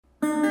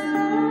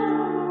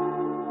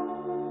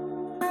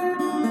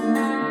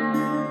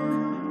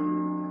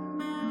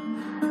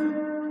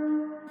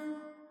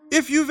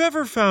If you've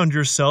ever found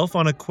yourself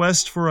on a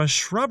quest for a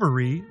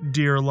shrubbery,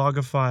 dear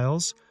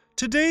logophiles,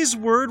 today's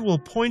word will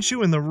point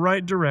you in the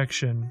right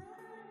direction.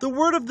 The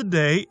word of the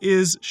day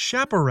is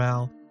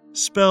chaparral,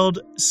 spelled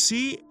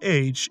Chaparral.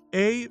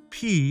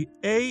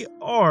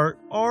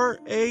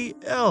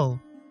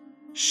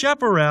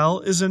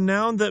 Chaparral is a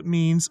noun that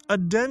means a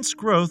dense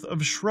growth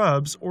of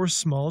shrubs or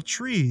small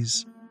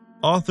trees.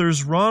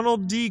 Authors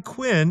Ronald D.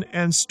 Quinn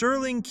and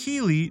Sterling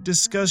Keeley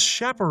discuss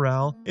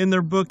chaparral in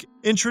their book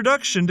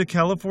Introduction to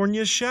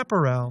California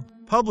Chaparral,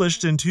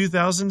 published in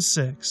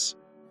 2006.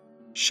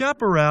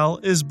 Chaparral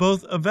is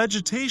both a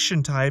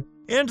vegetation type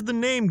and the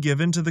name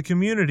given to the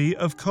community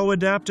of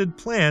co-adapted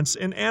plants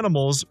and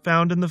animals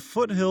found in the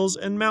foothills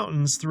and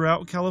mountains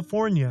throughout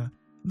California.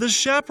 The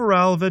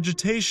chaparral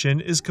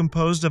vegetation is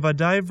composed of a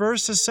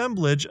diverse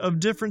assemblage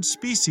of different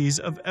species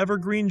of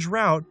evergreen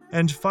drought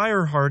and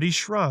fire-hardy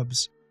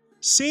shrubs.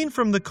 Seen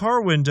from the car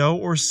window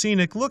or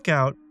scenic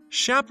lookout,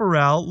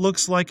 chaparral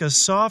looks like a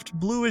soft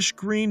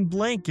bluish-green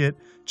blanket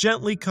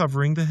gently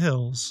covering the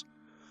hills.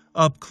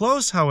 Up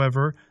close,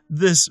 however,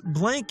 this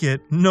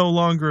blanket no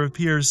longer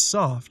appears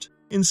soft.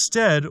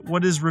 Instead,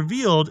 what is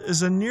revealed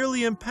is a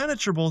nearly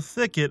impenetrable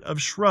thicket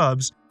of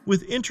shrubs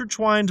with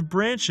intertwined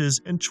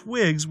branches and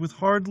twigs with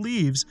hard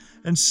leaves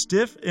and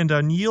stiff and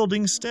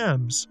unyielding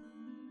stems.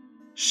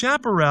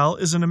 Chaparral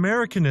is an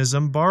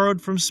Americanism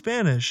borrowed from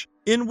Spanish,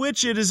 in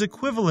which it is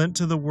equivalent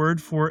to the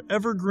word for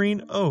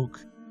evergreen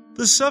oak.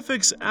 The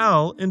suffix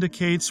 "al"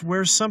 indicates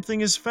where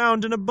something is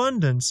found in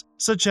abundance,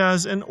 such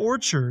as an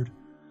orchard.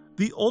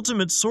 The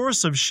ultimate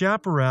source of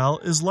chaparral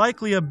is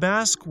likely a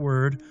Basque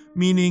word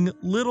meaning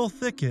little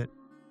thicket.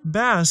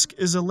 Basque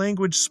is a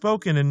language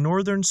spoken in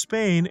northern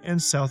Spain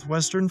and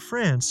southwestern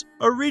France,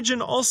 a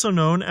region also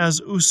known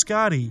as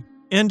Euskadi,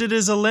 and it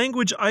is a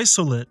language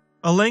isolate,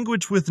 a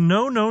language with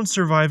no known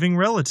surviving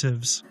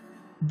relatives.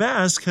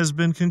 Basque has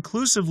been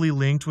conclusively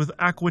linked with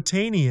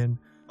Aquitanian,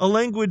 a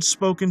language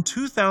spoken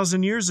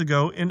 2,000 years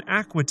ago in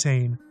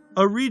Aquitaine,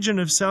 a region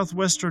of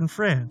southwestern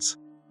France.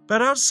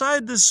 But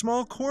outside this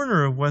small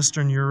corner of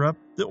Western Europe,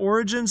 the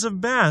origins of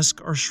Basque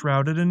are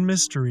shrouded in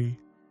mystery.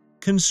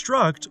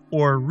 Construct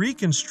or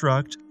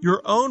reconstruct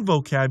your own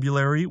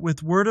vocabulary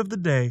with Word of the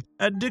Day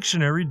at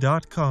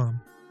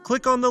dictionary.com.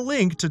 Click on the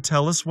link to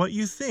tell us what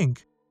you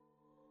think.